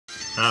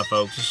Hi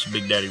folks, this is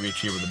Big Daddy Rich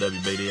here with the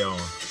Wbdr.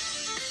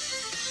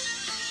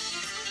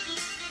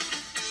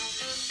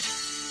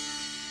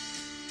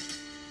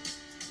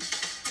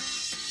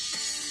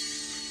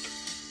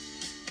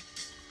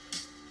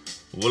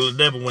 Well, the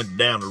devil went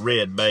down to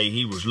Red Bay.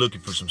 He was looking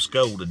for some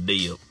skull to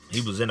dip.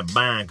 He was in a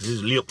bind because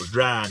his lip was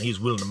dry and he was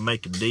willing to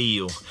make a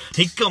deal.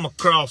 He come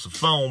across a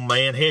phone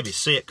man, heavy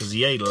set because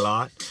he ate a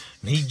lot.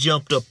 And he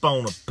jumped up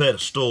on a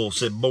pedestal,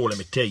 said, "Boy, let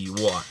me tell you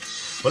what.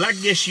 Well, I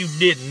guess you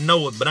didn't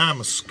know it, but I'm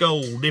a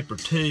skull dipper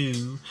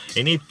too.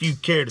 And if you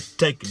care to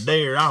take a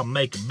dare, I'll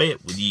make a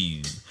bet with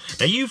you.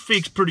 Now, you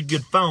fix pretty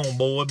good phone,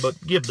 boy,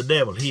 but give the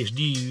devil his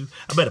due.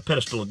 I bet a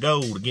pedestal of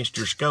gold against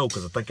your skull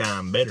because I think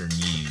I'm better than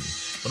you."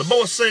 Well, the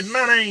boy said,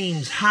 "My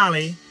name's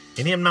Holly,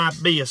 and it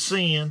might be a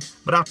sin,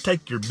 but I'll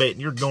take your bet,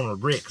 and you're going to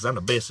regret because I'm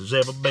the best there's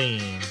ever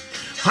been."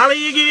 Holly,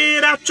 you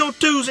get out your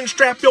tools and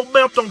strap your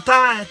belt on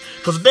tight,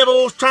 because the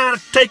devil's trying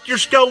to take your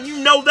skull, and you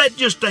know that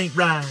just ain't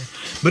right.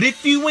 But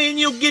if you win,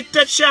 you'll get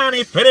that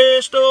shiny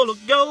pedestal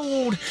of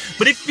gold.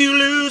 But if you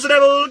lose, the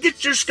devil will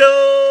get your skull.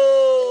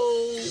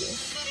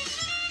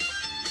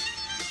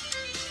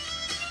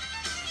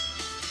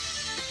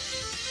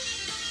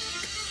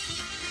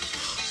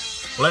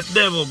 Well, that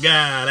devil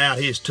got out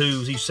his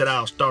tools. He said,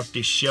 "I'll start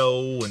this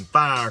show," and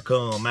fire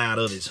come out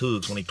of his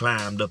hooks when he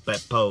climbed up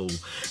that pole.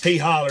 He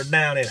hollered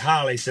down at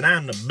Holly, said,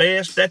 "I'm the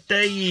best that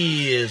there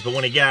is." But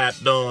when he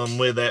got done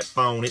with that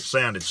phone, it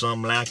sounded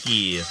something like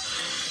this.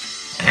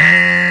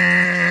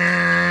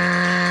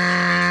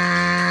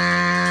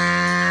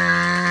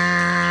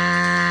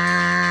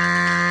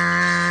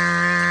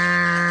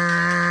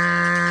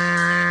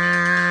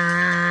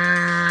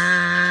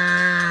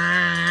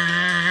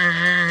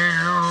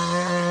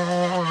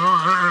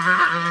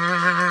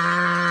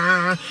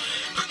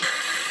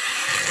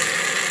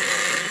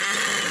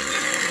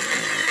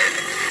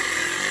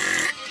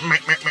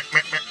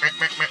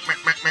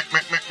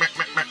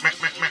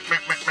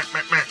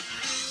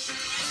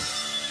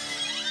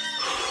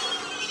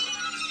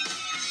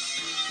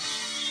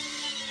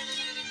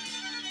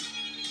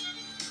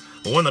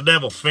 When the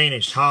devil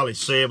finished, Holly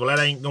said, "Well,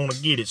 that ain't gonna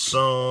get it,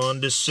 son.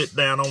 Just sit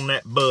down on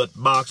that butt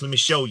box. Let me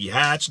show you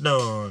how it's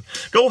done.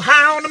 Go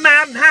high on the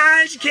mountain,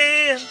 high as you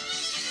can.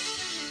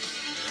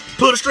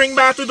 Put a string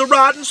by through the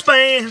rod and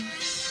span.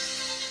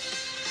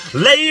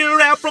 Lay her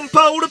out from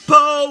pole to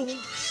pole.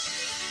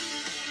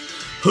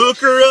 Hook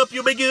her up,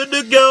 you'll be good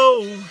to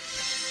go."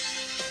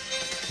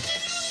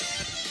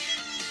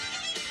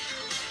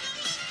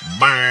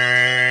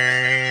 Bang.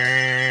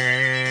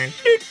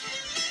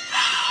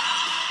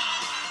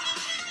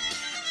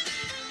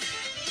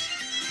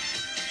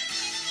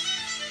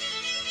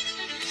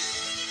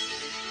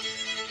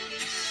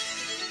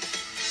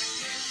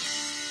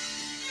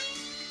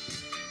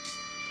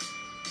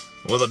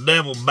 Well, the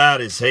devil bowed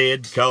his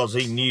head because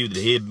he knew that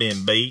he'd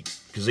been beat,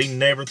 because he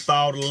never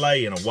thought of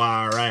laying a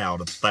wire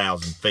out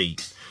 1,000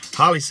 feet.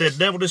 Holly said,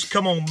 "Devil, just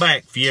come on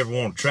back if you ever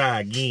want to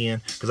try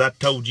again, because I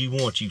told you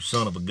once, you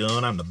son of a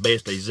gun, I'm the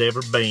best there's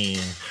ever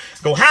been.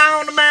 Go high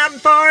on the mountain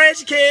far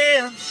as you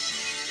can.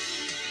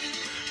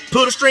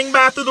 Put a string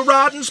by through the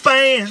rod and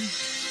span.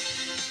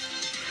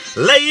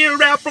 Lay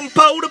her out from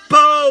pole to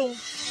pole.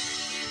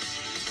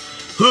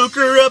 Hook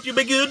her up, you'll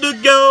be good to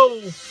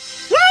go."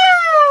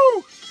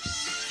 Woo!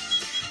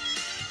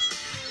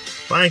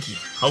 Thank you.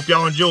 Hope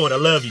y'all enjoyed. I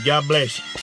love you. God bless you.